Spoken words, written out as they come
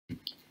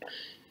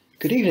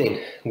Good evening.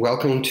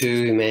 Welcome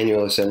to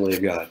Emmanuel Assembly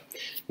of God.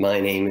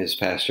 My name is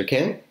Pastor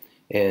Ken,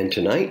 and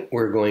tonight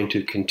we're going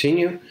to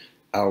continue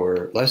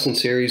our lesson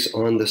series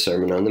on the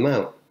Sermon on the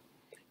Mount.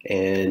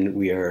 And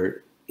we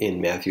are in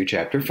Matthew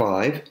chapter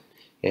 5,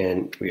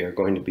 and we are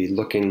going to be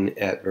looking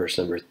at verse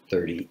number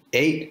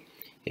 38.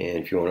 And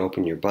if you want to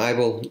open your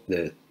Bible,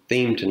 the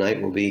theme tonight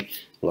will be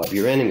Love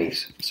Your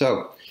Enemies.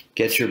 So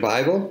get your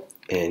Bible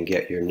and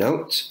get your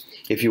notes.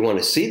 If you want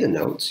to see the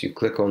notes, you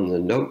click on the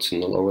notes in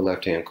the lower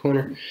left-hand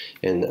corner,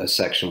 and a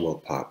section will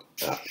pop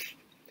up.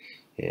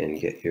 And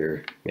get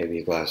your, maybe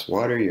a glass of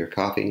water, your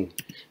coffee.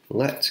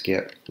 Let's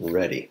get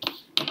ready.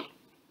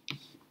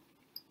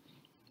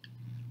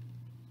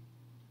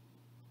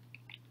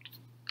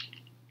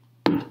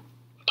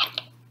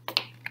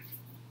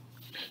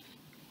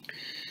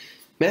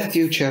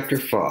 Matthew chapter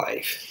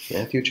 5.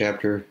 Matthew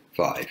chapter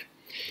 5.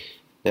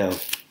 Now,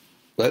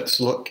 let's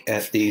look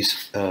at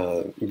these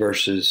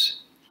verses.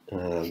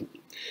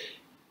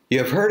 You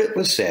have heard it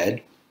was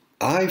said,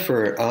 eye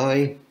for an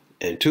eye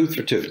and tooth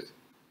for tooth.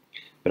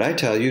 But I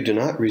tell you, do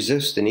not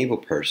resist an evil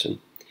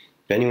person.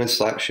 If anyone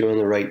slaps you on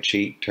the right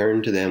cheek,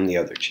 turn to them the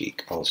other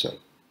cheek also.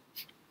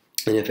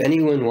 And if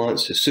anyone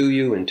wants to sue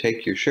you and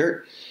take your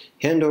shirt,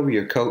 hand over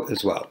your coat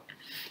as well.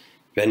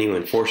 If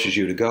anyone forces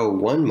you to go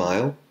 1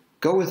 mile,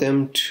 go with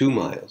him 2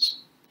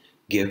 miles.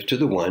 Give to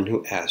the one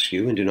who asks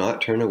you, and do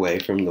not turn away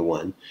from the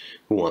one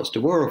who wants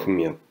to borrow from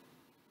you.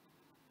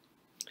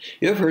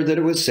 You have heard that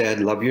it was said,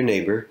 love your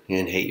neighbor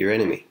and hate your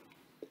enemy.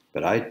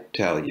 But I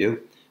tell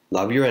you,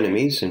 love your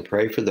enemies and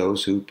pray for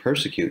those who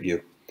persecute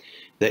you,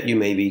 that you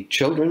may be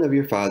children of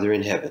your Father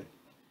in heaven.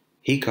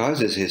 He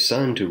causes his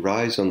sun to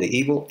rise on the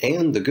evil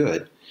and the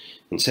good,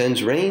 and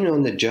sends rain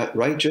on the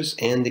righteous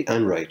and the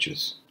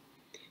unrighteous.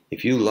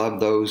 If you love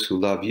those who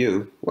love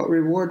you, what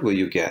reward will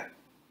you get?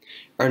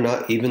 Are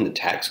not even the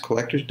tax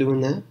collectors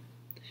doing that?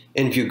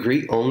 And if you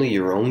greet only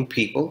your own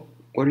people,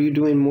 what are you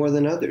doing more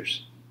than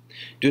others?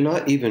 Do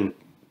not even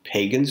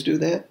pagans do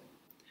that?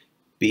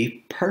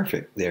 Be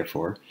perfect,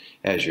 therefore,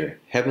 as your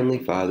heavenly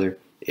Father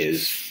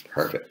is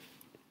perfect.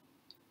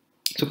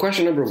 So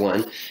question number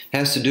 1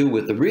 has to do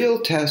with the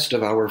real test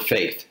of our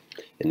faith,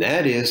 and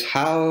that is,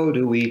 how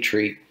do we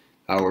treat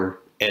our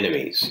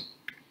enemies?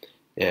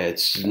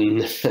 It's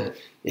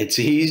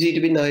easy to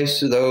be nice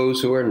to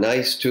those who are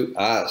nice to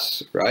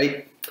us,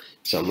 right?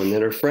 Someone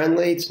that are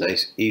friendly,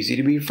 it's easy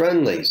to be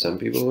friendly. Some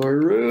people who are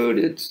rude,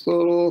 it's a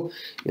little,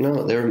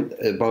 they're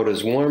about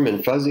as warm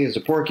and fuzzy as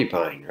a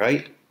porcupine,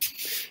 right?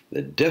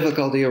 The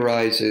difficulty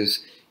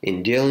arises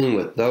in dealing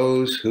with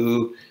those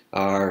who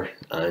are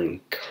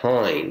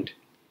unkind.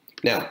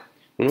 Now,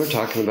 when we're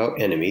talking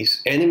about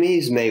enemies,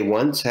 enemies may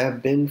once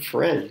have been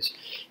friends,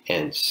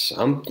 and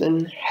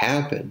something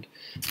happened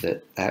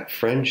that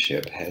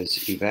friendship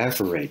has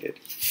evaporated.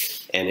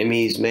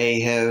 Enemies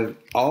may have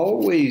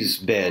always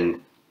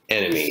been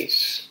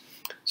enemies.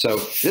 So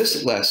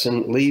this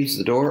lesson leaves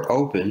the door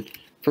open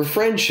for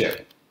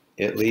friendship.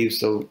 It leaves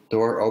the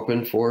door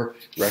open for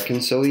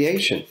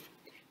reconciliation.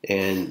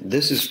 And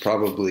this is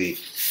probably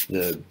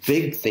the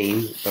big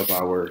theme of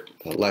our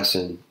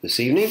lesson this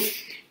evening,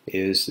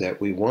 is that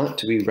we want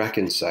to be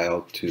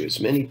reconciled to as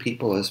many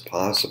people as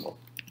possible.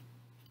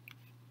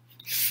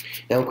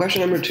 Now, question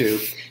number 2,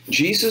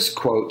 Jesus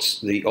quotes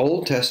the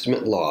Old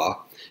Testament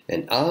law,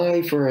 an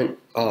eye for an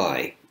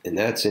eye, and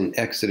that's in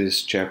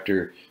Exodus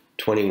chapter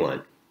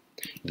 21.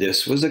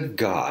 This was a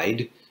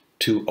guide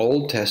to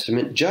Old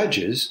Testament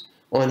judges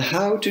on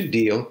how to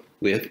deal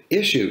with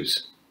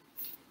issues.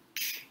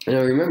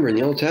 Now remember, in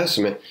the Old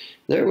Testament,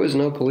 there was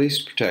no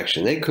police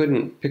protection. They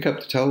couldn't pick up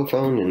the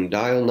telephone and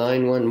dial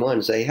 911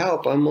 and say,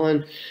 help, I'm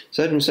on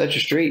such and such a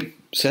street,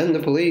 send the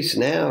police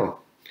now.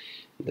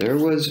 There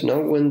was no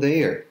one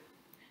there.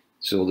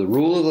 So the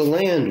rule of the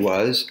land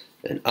was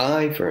an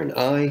eye for an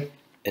eye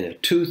and a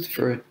tooth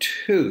for a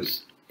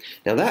tooth.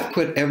 Now that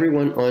put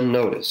everyone on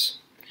notice.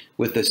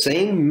 With the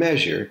same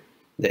measure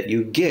that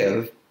you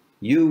give,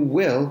 you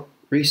will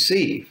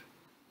receive.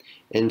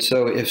 And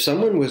so if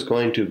someone was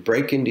going to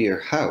break into your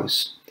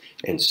house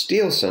and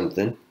steal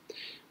something,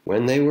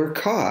 when they were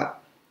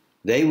caught,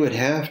 they would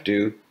have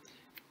to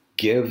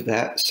give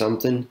that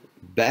something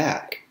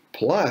back,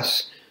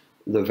 plus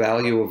the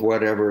value of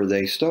whatever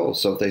they stole.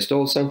 So if they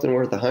stole something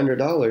worth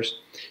 $100,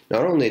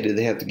 not only did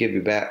they have to give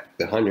you back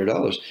the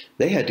 $100,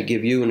 they had to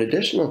give you an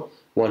additional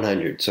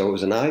 $100. So it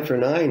was an eye for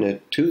an eye and a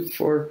tooth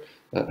for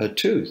a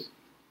tooth.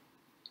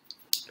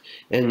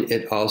 And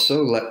it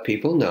also let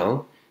people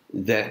know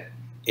that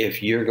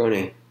if you're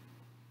going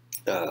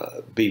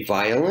to be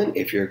violent,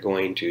 if you're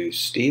going to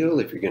steal,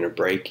 if you're going to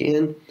break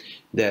in,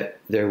 that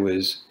there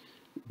was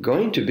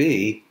going to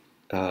be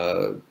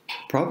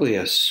probably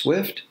a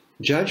swift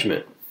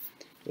judgment.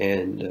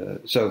 And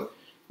so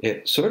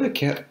it sort of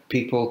kept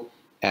people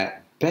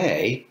at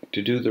bay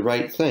to do the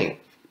right thing.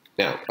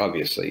 Now,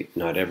 obviously,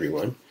 not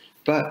everyone,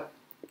 but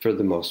for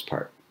the most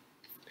part.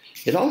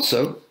 It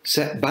also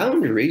set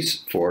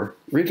boundaries for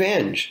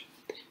revenge.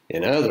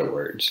 In other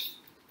words,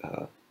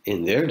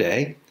 in their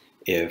day,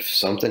 if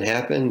something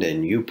happened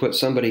and you put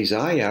somebody's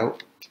eye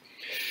out,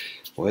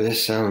 boy,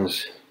 this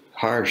sounds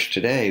harsh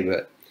today,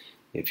 but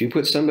if you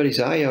put somebody's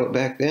eye out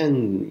back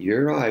then,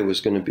 your eye was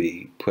going to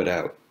be put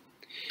out.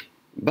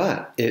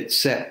 But it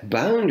set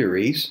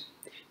boundaries.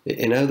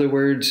 In other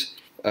words,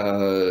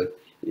 the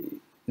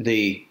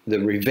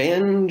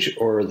revenge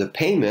or the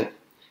payment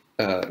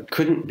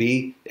couldn't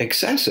be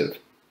excessive.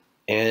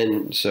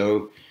 And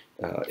so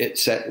it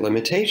set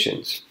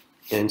limitations.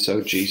 And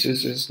so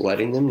Jesus is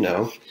letting them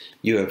know,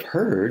 you have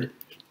heard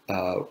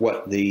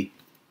what the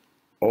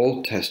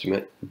Old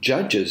Testament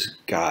Judges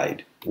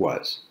Guide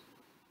was.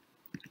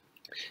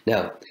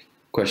 Now,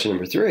 question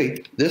number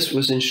 3, this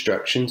was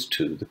instructions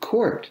to the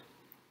court.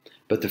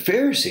 But the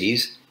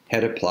Pharisees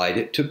had applied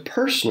it to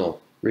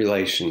personal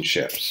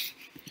relationships.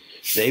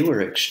 They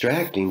were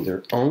extracting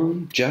their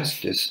own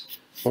justice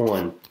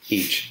on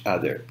each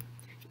other.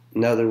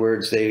 In other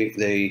words,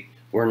 they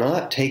were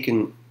not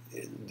taking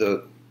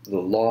the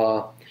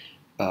law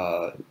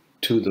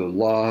to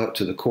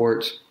the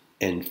courts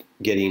and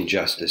getting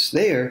justice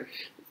there.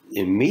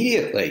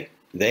 Immediately,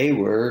 they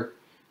were,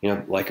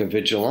 like a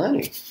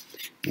vigilante.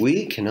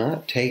 We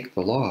cannot take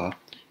the law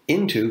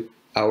into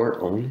our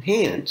own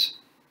hands.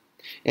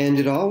 And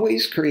it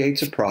always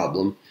creates a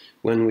problem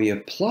when we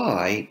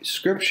apply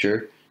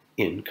Scripture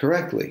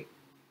incorrectly.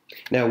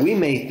 Now, we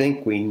may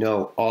think we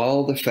know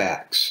all the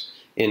facts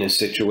in a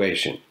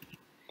situation,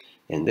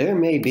 and there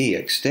may be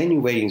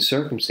extenuating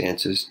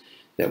circumstances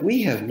that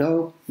we have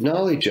no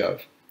knowledge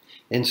of.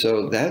 And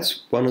so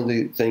that's one of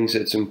the things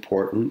that's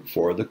important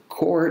for the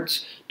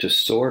courts to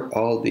sort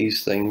all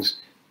these things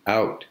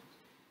out.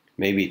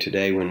 Maybe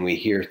today when we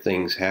hear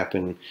things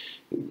happen,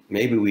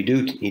 maybe we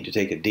do need to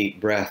take a deep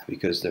breath,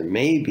 because there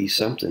may be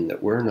something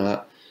that we're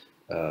not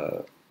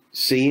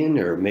seeing,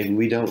 or maybe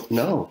we don't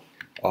know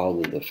all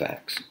of the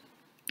facts.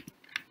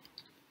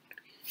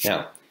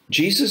 Now,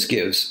 Jesus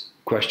gives,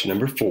 question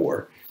number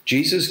 4,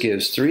 Jesus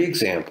gives 3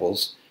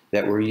 examples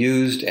that were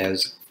used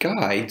as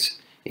guides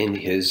in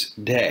his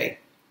day.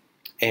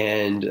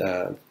 And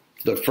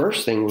the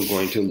first thing we're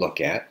going to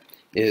look at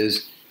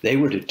is they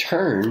were to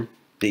turn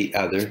the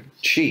other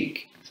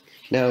cheek.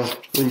 Now,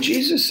 when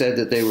Jesus said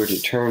that they were to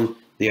turn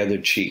the other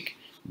cheek,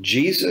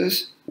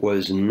 Jesus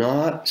was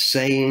not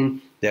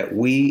saying that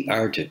we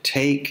are to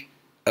take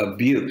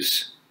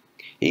abuse.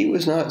 He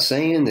was not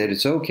saying that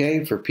it's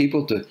okay for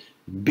people to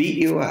beat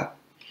you up.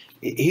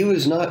 He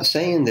was not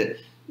saying that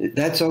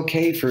that's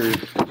okay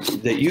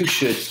that you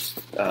should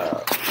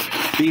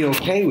be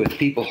okay with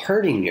people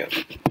hurting you.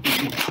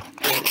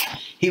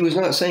 He was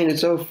not saying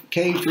it's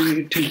okay for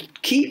you to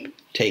keep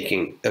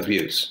taking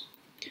abuse.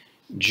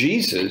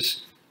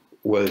 Jesus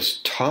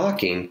was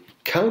talking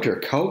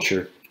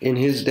counterculture in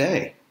his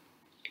day.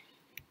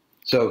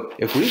 So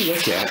if we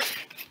look at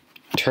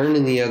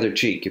turning the other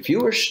cheek, if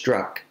you were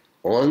struck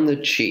on the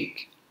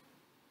cheek,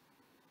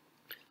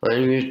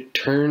 and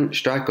you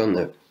struck on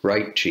the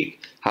right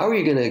cheek, how are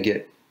you going to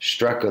get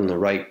struck on the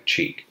right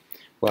cheek?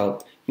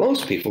 Well,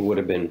 most people would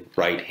have been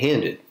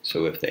right-handed,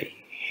 so if they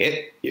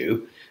hit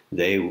you,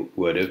 they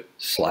would have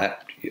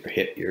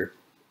hit your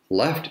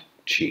left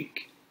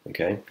cheek.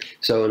 Okay,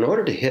 so in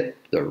order to hit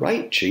the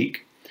right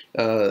cheek,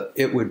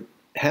 it would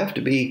have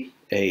to be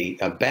a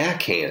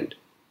backhand,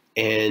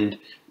 and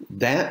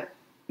that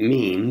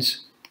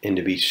means, and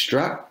to be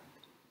struck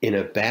in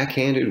a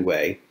backhanded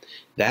way,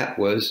 that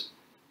was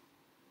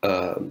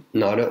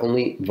not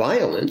only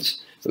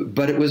violence,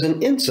 but it was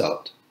an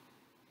insult.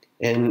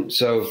 And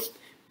so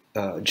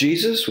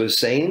Jesus was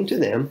saying to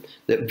them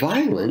that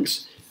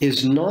violence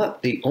is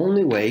not the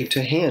only way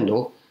to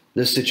handle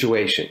the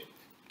situation.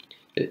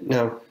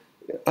 Now,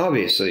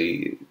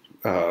 obviously,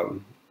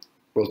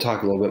 we'll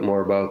talk a little bit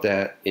more about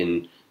that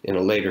in a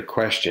later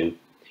question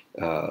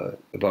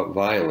about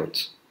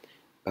violence.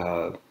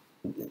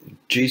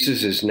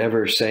 Jesus is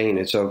never saying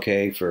it's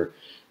okay for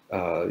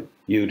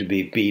you to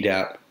be beat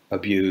up,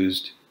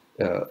 abused,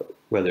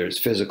 whether it's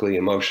physically,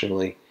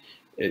 emotionally.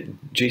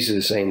 Jesus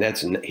is saying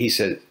he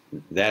said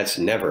that's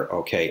never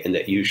okay, and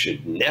that you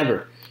should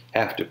never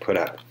have to put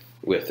up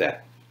with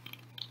that.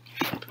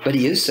 But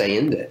he is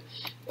saying that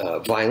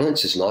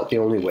violence is not the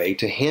only way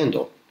to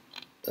handle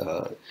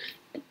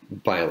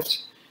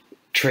violence.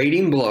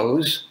 Trading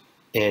blows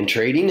and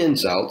trading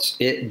insults,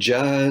 it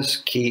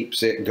just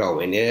keeps it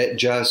going. It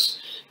just,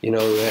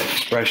 that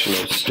expression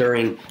of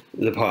stirring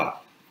the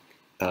pot.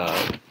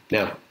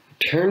 Now,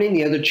 turning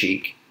the other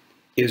cheek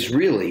is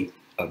really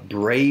a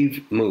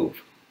brave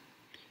move.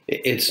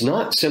 It's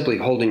not simply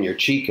holding your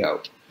cheek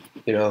out.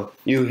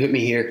 You hit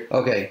me here,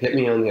 okay, hit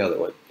me on the other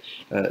one.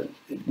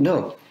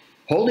 No,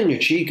 holding your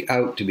cheek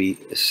out to be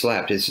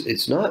slapped,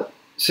 it's not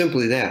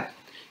simply that.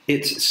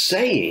 It's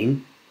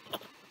saying,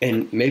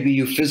 and maybe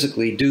you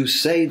physically do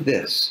say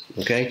this,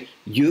 okay?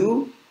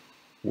 You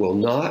will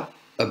not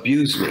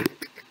abuse me.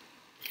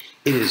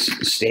 It is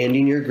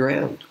standing your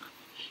ground.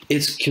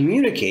 It's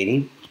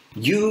communicating,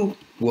 you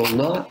will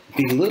not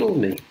belittle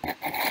me.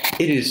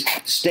 It is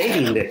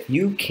stating that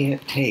you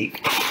can't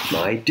take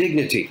my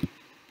dignity.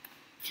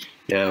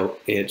 Now,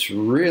 it's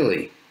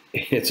really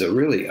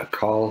a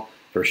call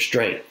for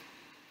strength,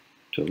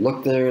 to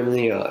look them in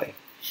the eye.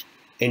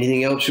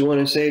 Anything else you want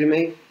to say to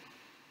me?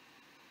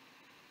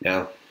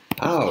 Now,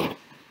 how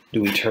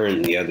do we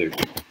turn the other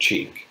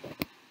cheek?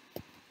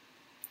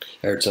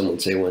 I heard someone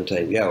say one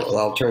time, yeah, well,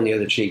 I'll turn the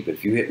other cheek, but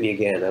if you hit me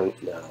again,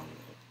 no.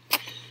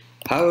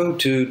 How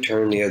to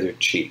turn the other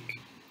cheek?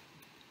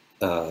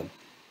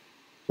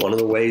 One of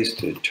the ways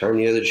to turn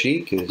the other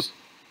cheek is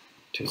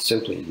to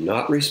simply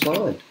not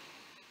respond.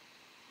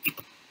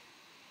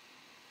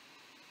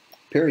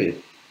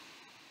 Period.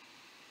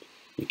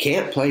 You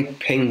can't play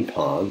ping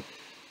pong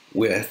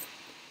with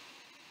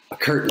a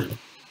curtain.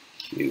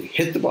 You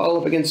hit the ball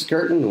up against the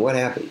curtain, and what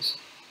happens?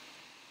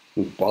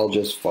 The ball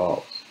just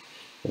falls.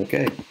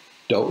 Okay,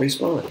 don't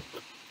respond.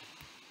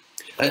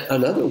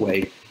 Another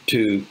way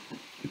to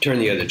turn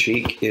the other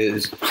cheek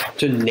is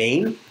to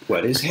name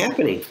what is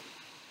happening.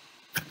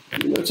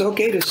 It's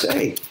okay to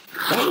say,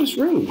 that was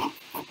rude.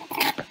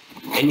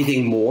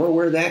 Anything more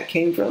where that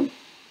came from?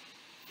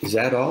 Is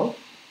that all?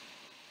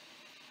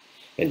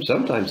 And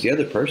sometimes the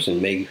other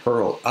person may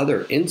hurl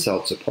other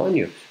insults upon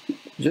you.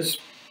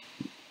 Just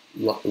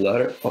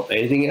let it,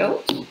 anything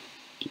else?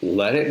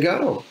 Let it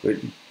go.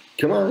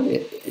 Come on,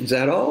 is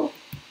that all?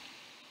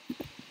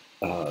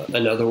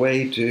 Another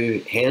way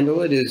to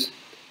handle it is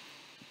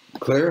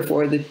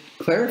clarify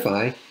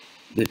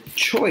the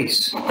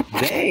choice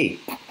they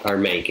are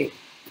making.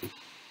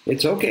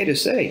 It's okay to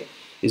say,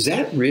 is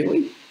that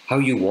really how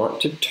you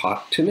want to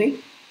talk to me?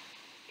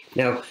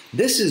 Now,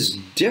 this is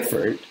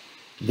different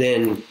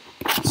than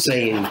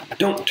saying,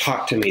 don't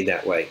talk to me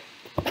that way.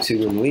 See,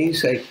 when we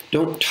say,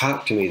 don't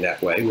talk to me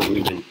that way, when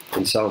we've been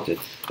insulted,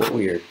 what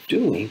we are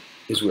doing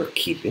is we're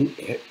keeping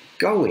it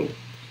going.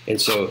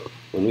 And so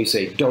when we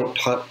say, don't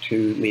talk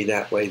to me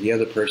that way, the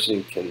other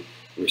person can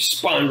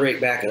respond right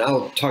back, and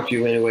I'll talk to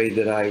you any way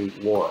that I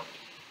want.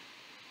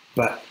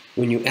 But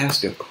when you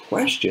ask a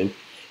question,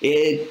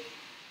 they're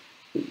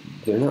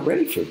not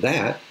ready for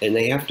that, and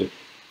they have to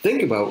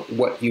think about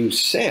what you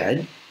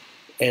said,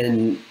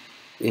 and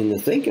in the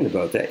thinking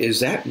about that, is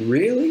that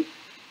really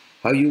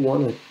how you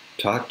want to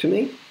talk to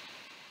me?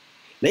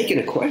 Making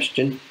a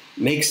question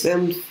makes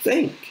them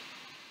think,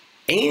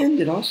 and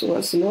it also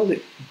lets them know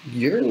that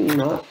you're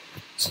not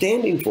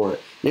standing for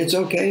it. And it's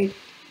okay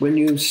when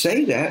you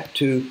say that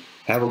to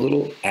have a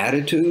little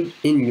attitude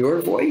in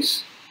your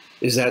voice.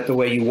 Is that the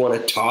way you want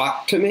to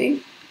talk to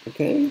me?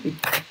 Okay,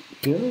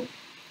 you know,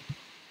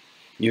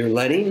 you're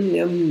letting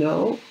them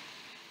know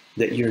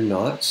that you're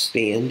not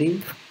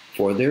standing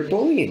for their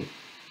bullying.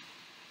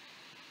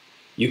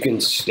 You can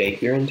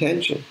state your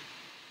intention.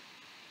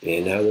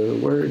 In other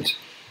words,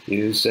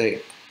 you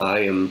say, I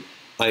am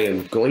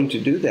going to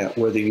do that,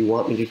 whether you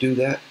want me to do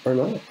that or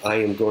not. I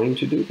am going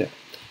to do that.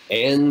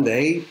 And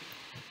they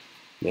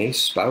may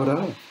spout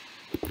off.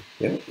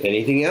 Yeah.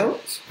 Anything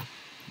else?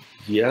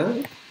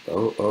 Yeah.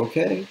 Oh,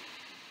 okay.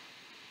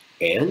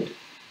 And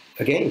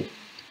again,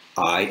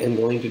 I am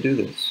going to do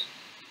this,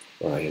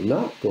 or I am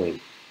not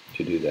going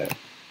to do that.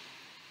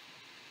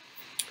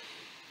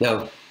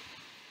 Now,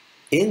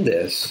 in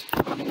this,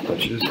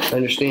 let's just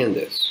understand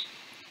this.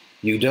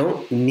 You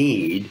don't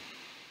need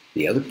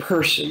the other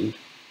person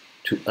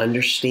to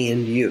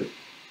understand you.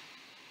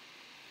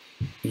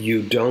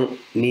 You don't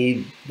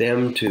need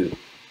them to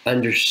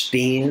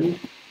understand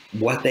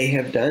what they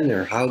have done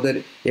or how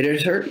that it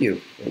has hurt you.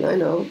 And I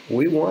know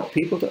we want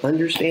people to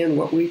understand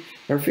what we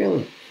are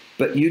feeling,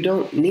 but you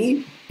don't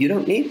need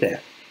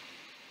that.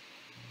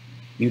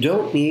 You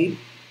don't need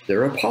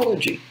their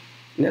apology.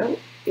 Now,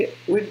 it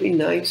would be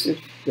nice if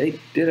they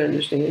did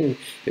understand, and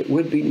it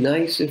would be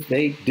nice if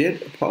they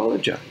did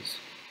apologize.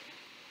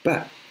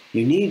 But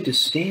you need to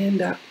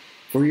stand up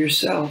for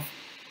yourself.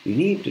 You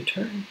need to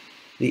turn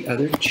the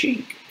other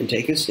cheek and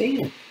take a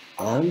stand.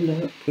 I'm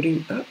not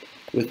putting up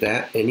with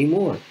that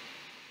anymore.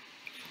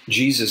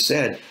 Jesus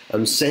said,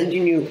 I'm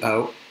sending you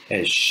out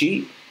as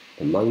sheep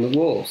among the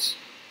wolves.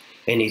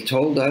 And he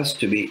told us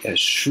to be as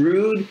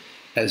shrewd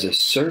as a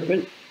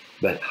serpent,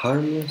 but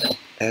harmless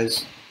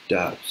as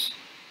doves.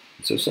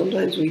 So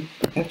sometimes we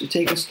have to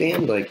take a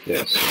stand like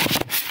this.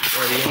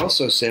 And he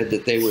also said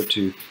that they were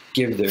to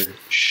give their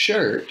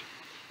shirt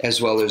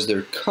as well as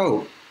their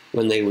coat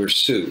when they were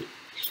sued.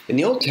 In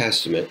the Old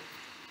Testament,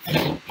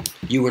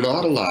 you were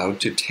not allowed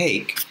to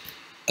take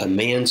a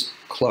man's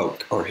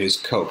cloak or his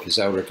coat, his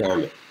outer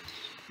garment.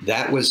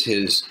 That was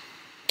his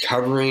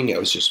covering, that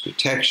was his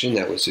protection,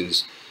 that was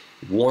his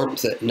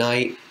warmth at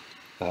night.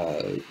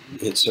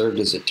 It served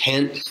as a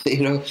tent,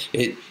 you know,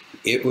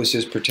 it was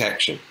his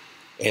protection.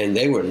 And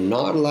they were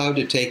not allowed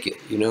to take it.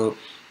 You know,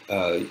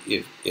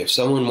 if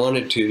someone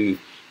wanted to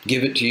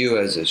give it to you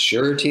as a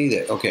surety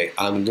that, okay,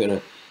 I'm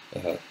gonna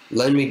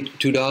lend me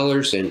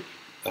 $2 and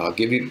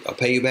I'll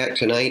pay you back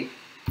tonight.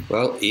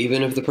 Well,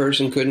 even if the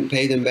person couldn't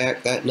pay them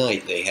back that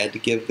night, they had to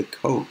give the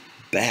coat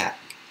back.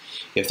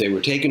 If they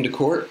were taken to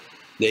court,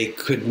 they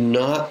could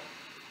not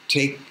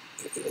take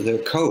their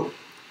coat.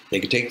 They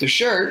could take the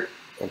shirt,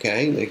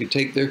 okay? They could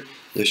take the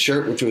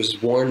shirt which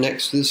was worn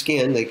next to the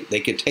skin. They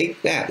could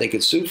take that. They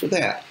could sue for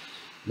that.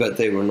 But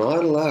they were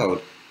not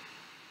allowed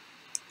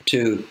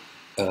to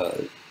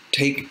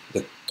take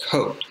the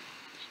coat.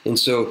 And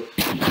so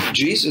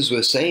Jesus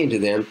was saying to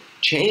them,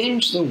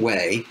 change the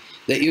way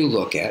that you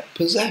look at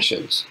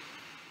possessions.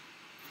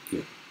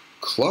 Your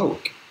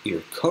cloak,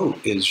 your coat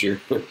is your,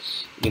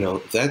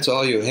 if that's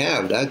all you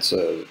have, that's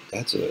a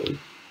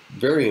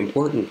very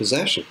important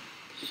possession.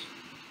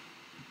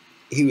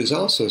 He was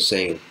also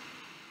saying,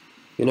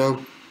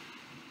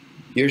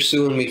 you're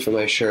suing me for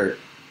my shirt,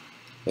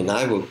 and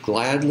I will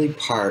gladly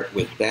part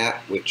with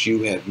that which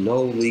you have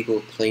no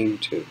legal claim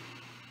to.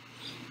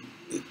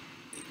 It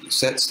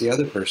sets the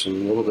other person a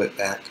little bit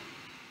back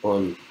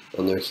on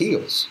their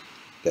heels,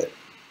 that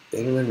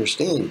they don't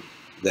understand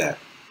that.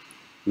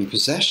 And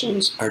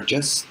possessions are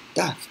just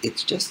stuff.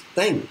 It's just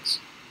things.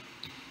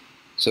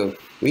 So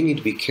we need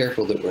to be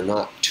careful that we're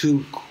not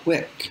too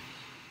quick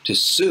to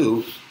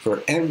sue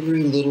for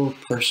every little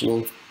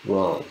personal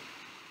wrong.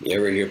 You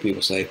ever hear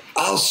people say,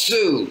 I'll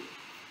sue?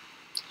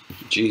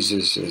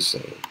 Jesus is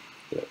saying,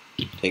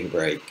 take a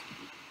break.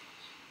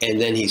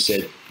 And then he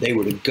said they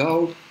were to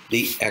go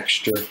the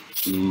extra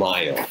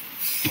mile.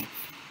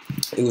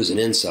 It was an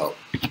insult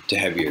to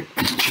have your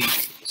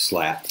cheek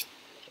slapped.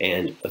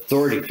 And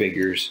authority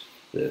figures,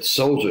 the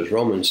soldiers,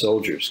 Roman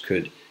soldiers,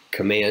 could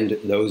command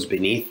those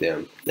beneath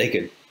them. They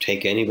could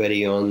take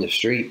anybody on the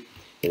street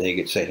and they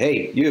could say,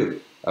 hey,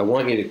 you, I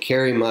want you to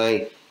carry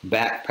my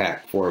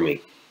backpack for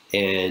me.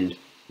 And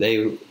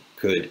they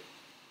could,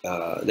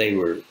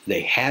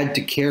 they had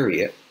to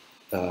carry it.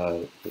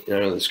 I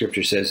know the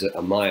scripture says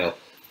a mile,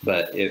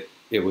 but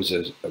it was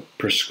a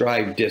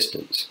prescribed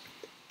distance.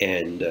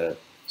 And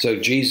so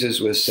Jesus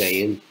was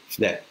saying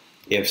that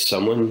if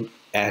someone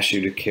asked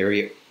you to carry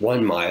it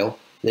 1 mile,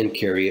 then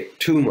carry it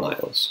 2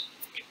 miles.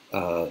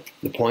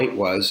 The point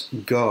was,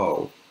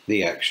 go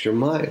the extra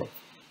mile.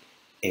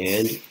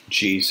 And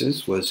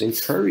Jesus was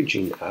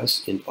encouraging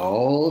us in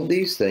all of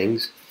these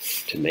things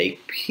to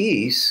make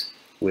peace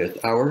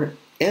with our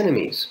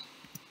enemies.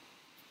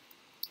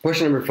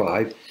 Question number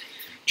 5,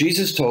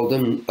 Jesus told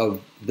them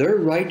of their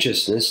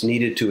righteousness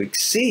needed to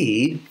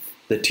exceed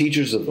the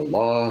teachers of the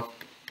law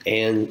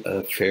and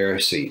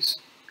Pharisees.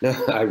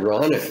 Now,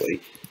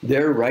 ironically,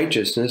 their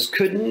righteousness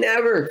could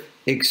never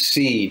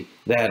exceed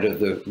that of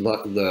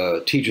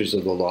the teachers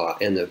of the law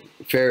and the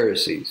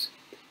Pharisees.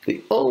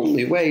 The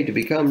only way to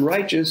become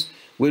righteous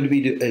would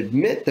be to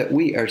admit that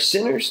we are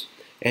sinners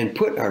and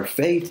put our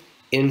faith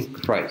in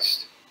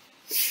Christ.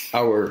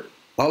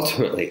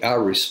 Ultimately,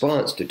 our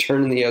response to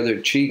turning the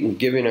other cheek and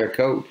giving our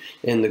coat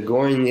and the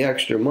going the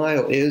extra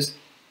mile is,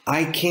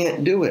 I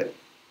can't do it.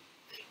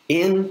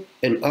 In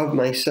and of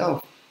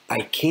myself, I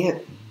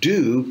can't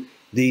do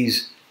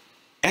these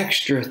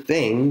extra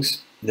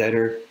things that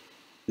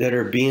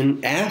are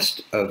being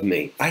asked of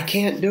me. I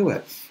can't do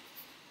it.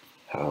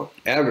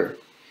 However,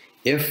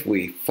 if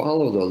we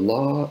follow the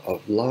law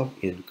of love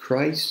in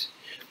Christ,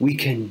 we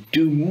can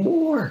do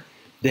more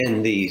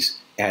than these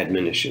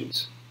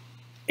admonitions.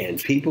 And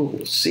people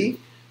will see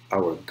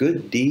our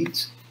good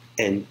deeds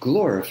and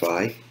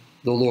glorify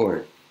the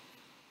Lord.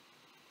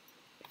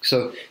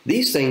 So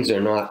these things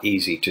are not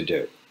easy to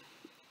do.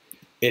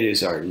 It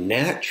is our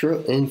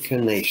natural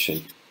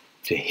inclination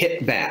to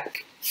hit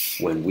back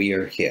when we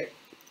are hit.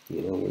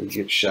 When we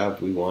get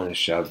shoved, we want to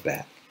shove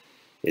back.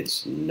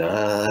 It's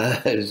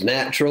not as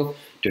natural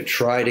to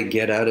try to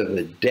get out of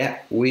a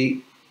debt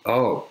we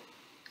owe.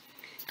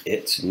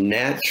 It's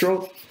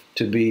natural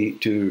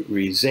to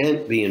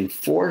resent being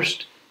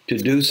forced to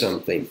do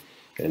something.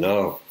 And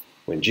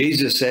when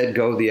Jesus said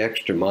go the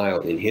extra mile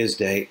in his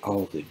day,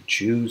 the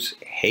Jews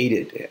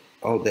hated it.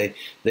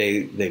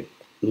 They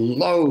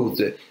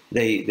loathed it.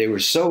 They were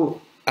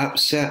so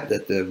upset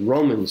that the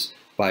Romans,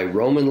 by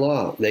Roman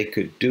law, they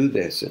could do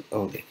this.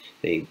 And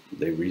they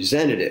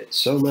resented it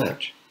so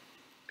much.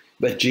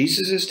 But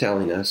Jesus is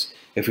telling us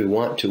if we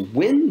want to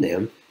win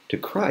them to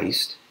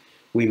Christ,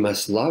 we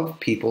must love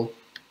people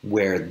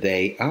where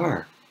they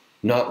are,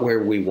 not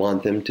where we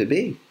want them to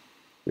be.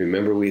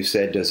 Remember, we've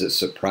said, does it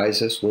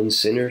surprise us when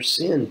sinners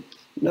sin?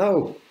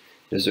 No.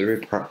 Does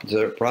it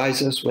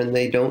surprise us when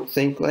they don't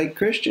think like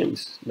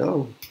Christians?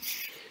 No.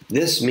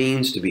 This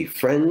means to be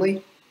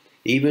friendly,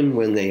 even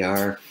when they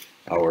are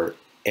our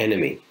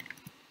enemy.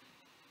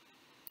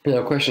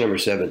 Now, question number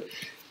 7.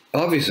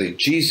 Obviously,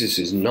 Jesus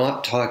is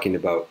not talking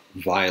about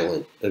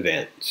violent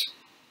events.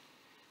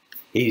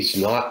 He's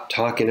not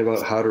talking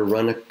about how to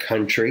run a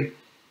country.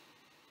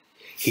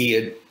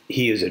 He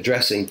is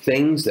addressing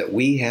things that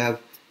we have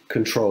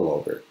control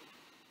over.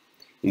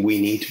 We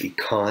need to be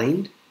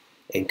kind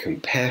and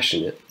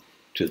compassionate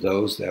to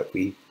those that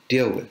we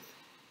deal with.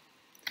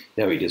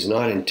 Now, he does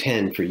not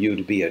intend for you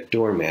to be a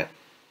doormat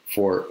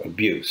for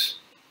abuse.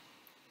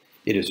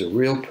 It is a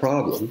real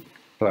problem,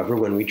 however,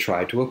 when we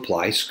try to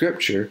apply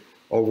Scripture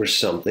over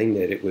something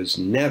that it was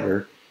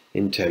never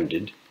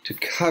intended to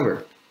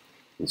cover.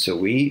 And so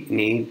we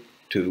need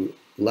to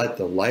let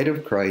the light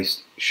of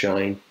Christ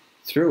shine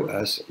through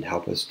us and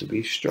help us to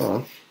be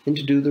strong and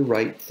to do the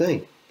right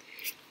thing.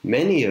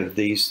 Many of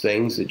these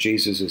things that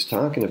Jesus is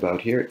talking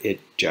about here, it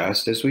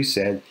just, as we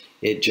said,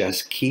 it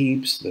just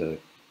keeps the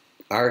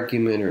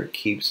argument or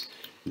keeps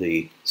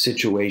the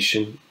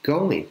situation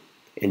going.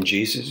 And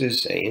Jesus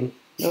is saying,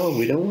 no,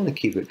 we don't want to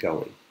keep it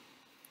going.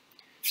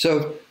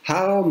 So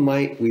how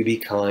might we be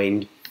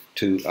kind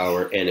to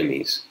our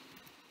enemies?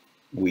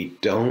 We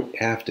don't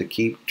have to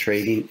keep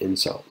trading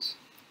insults.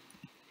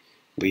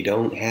 We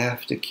don't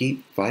have to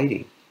keep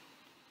fighting.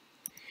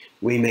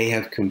 We may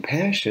have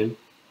compassion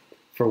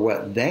for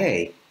what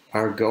they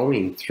are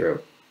going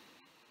through.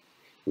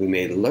 We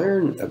may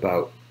learn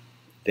about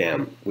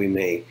them. We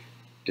may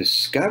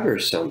discover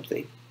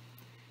something.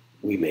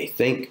 We may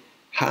think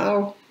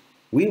how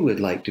we would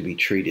like to be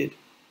treated.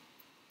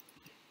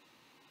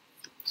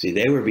 See,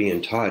 they were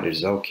being taught it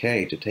is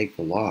okay to take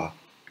the law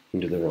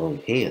into their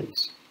own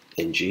hands.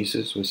 And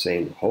Jesus was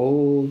saying,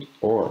 hold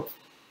on,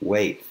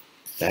 wait.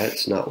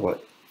 That's not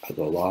what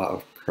the law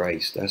of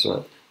Christ, that's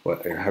not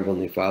what our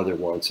Heavenly Father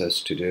wants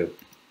us to do.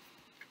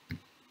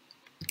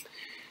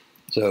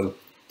 So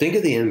think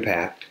of the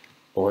impact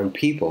on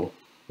people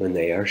when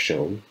they are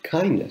shown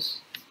kindness.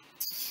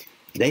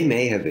 They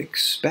may have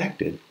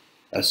expected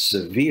a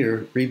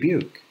severe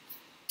rebuke.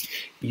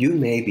 You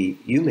may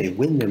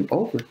win them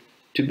over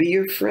to be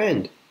your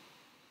friend.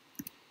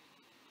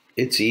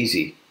 It's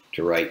easy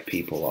to write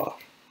people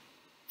off.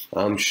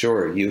 I'm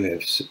sure you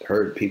have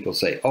heard people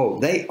say, oh,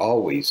 they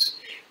always,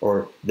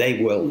 or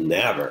they will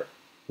never,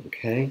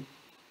 okay?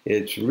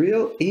 It's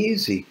real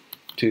easy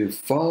to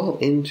fall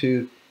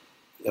into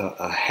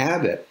a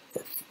habit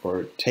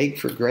or take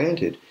for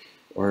granted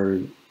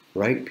or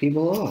write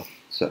people off.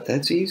 So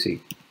that's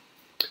easy.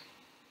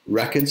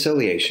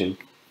 Reconciliation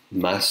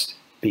must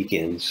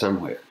begin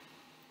somewhere.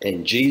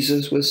 And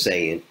Jesus was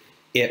saying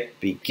it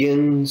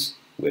begins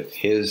with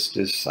his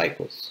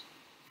disciples.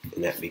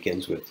 And that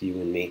begins with you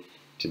and me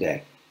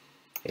today.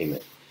 Amen.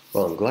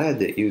 Well, I'm glad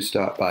that you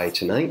stopped by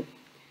tonight.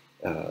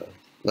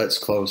 Let's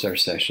close our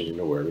session in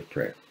a word of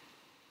prayer.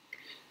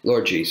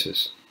 Lord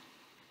Jesus,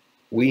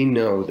 we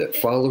know that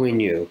following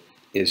you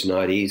is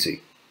not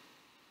easy.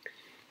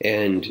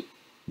 And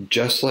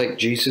just like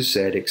Jesus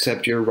said,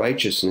 except your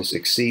righteousness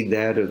exceed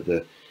that of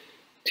the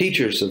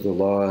teachers of the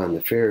law and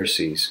the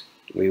Pharisees,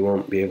 we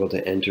won't be able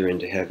to enter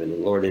into heaven.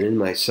 And Lord, and in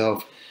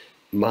myself,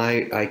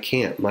 I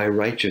can't. My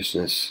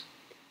righteousness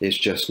is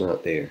just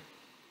not there.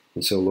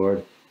 And so,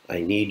 Lord,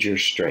 I need your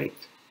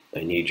strength.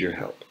 I need your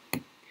help.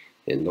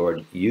 And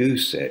Lord, you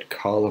said,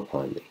 call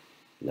upon me,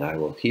 and I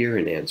will hear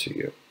and answer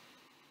you.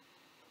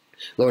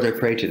 Lord, I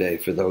pray today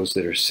for those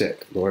that are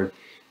sick. Lord,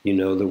 you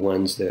know the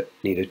ones that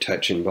need a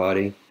touch in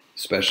body,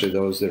 especially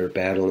those that are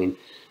battling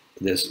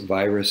this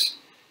virus.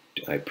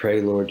 I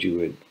pray, Lord, you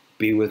would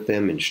be with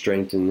them and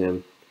strengthen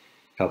them.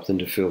 Help them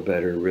to feel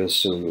better real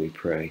soon, we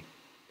pray.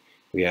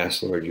 We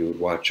ask, Lord, you would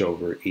watch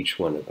over each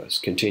one of us.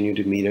 Continue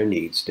to meet our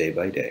needs day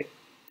by day.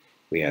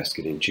 We ask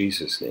it in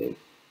Jesus' name.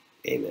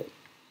 Amen.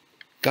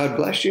 God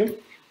bless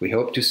you. We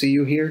hope to see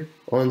you here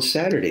on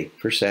Saturday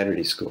for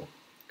Saturday School.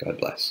 God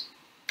bless.